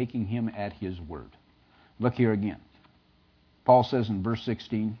Him and taking Him at His word. Look here again. Paul says in verse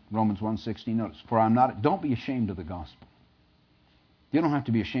 16, Romans 1:16, notice, don't be ashamed of the gospel. You don't have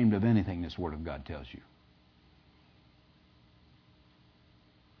to be ashamed of anything this Word of God tells you.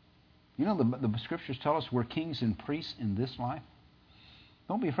 You know, the Scriptures tell us we're kings and priests in this life.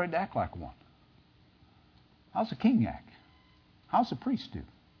 Don't be afraid to act like one. How's a king act? How's a priest do?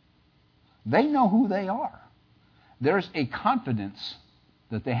 They know who they are. There's a confidence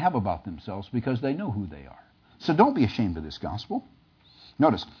that they have about themselves because they know who they are. So don't be ashamed of this gospel.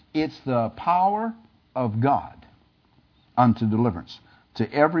 Notice, it's the power of God unto deliverance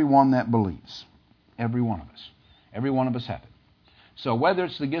to everyone that believes. Every one of us. Every one of us have it. So whether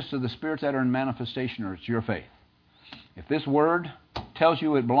it's the gifts of the Spirit that are in manifestation or it's your faith, if this word tells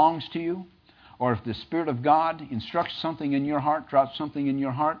you it belongs to you, or if the Spirit of God instructs something in your heart, drops something in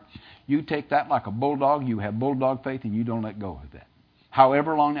your heart, you take that like a bulldog. You have bulldog faith and you don't let go of that.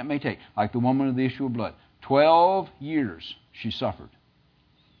 However long that may take. Like the woman of the issue of blood. 12 years she suffered.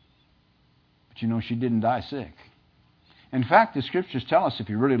 But you know, she didn't die sick. In fact, the Scriptures tell us, if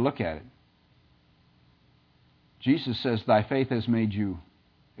you really look at it, Jesus says, thy faith has made you,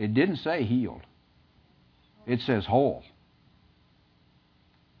 it didn't say healed. It says whole.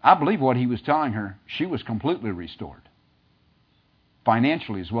 I believe what he was telling her, she was completely restored.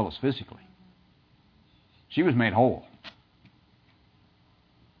 Financially as well as physically. She was made whole.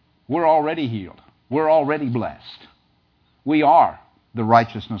 We're already healed. We're already blessed. We are the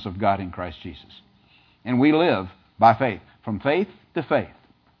righteousness of God in Christ Jesus. And we live by faith, from faith to faith,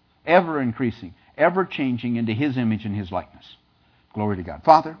 ever increasing, ever changing into His image and His likeness. Glory to God.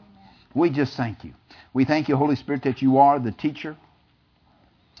 Father, we just thank you. We thank you, Holy Spirit, that you are the teacher.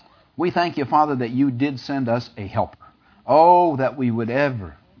 We thank you, Father, that you did send us a helper. Oh, that we would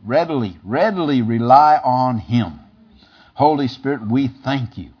ever readily rely on Him. Holy Spirit, we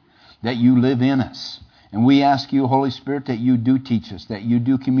thank you that you live in us. And we ask you, Holy Spirit, that you do teach us, that you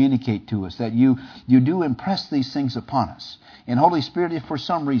do communicate to us, that you do impress these things upon us. And Holy Spirit, if for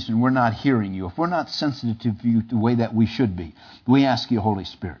some reason we're not hearing you, if we're not sensitive to you the way that we should be, we ask you, Holy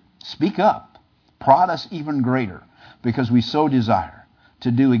Spirit, speak up. Prod us even greater, because we so desire to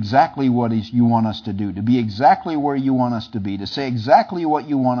do exactly what you want us to do, to be exactly where you want us to be, to say exactly what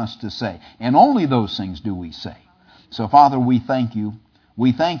you want us to say. And only those things do we say. So, Father, we thank you.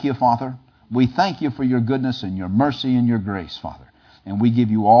 We thank you, Father. We thank you for your goodness and your mercy and your grace, Father. And we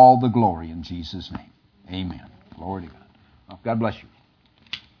give you all the glory in Jesus' name. Amen. Glory to God. God bless you.